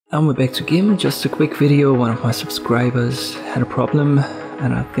And we're back to Gimp. Just a quick video. One of my subscribers had a problem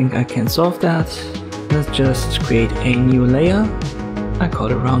and I think I can solve that. Let's just create a new layer. I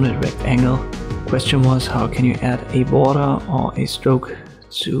call it rounded rectangle. Question was, how can you add a border or a stroke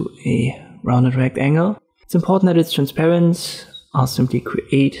to a rounded rectangle? It's important that it's transparent. I'll simply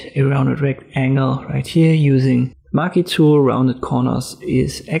create a rounded rectangle right here using Marquee tool. Rounded corners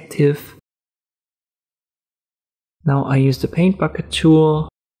is active. Now I use the paint bucket tool.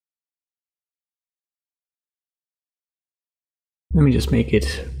 Let me just make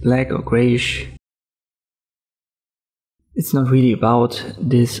it black or grayish. It's not really about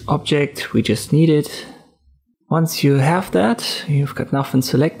this object, we just need it. Once you have that, you've got nothing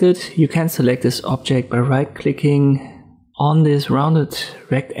selected, you can select this object by right clicking on this rounded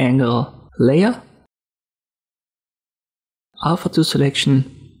rectangle layer. Alpha to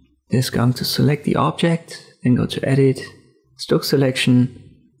selection is going to select the object, then go to edit, stroke selection.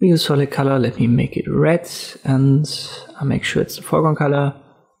 We use solid color, let me make it red and I'll make sure it's the foreground color.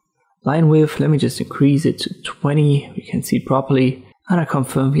 Line width, let me just increase it to 20, we can see it properly, and I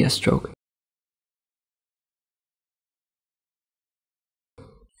confirm via stroke.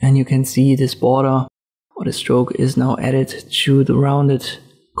 And you can see this border or the stroke is now added to the rounded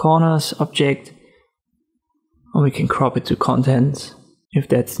corners object, or we can crop it to content if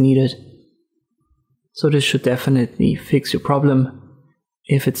that's needed. So this should definitely fix your problem.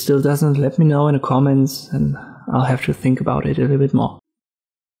 If it still doesn't, let me know in the comments and I'll have to think about it a little bit more.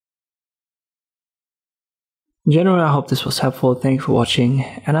 In general, I hope this was helpful. Thank you for watching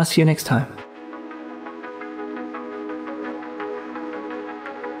and I'll see you next time.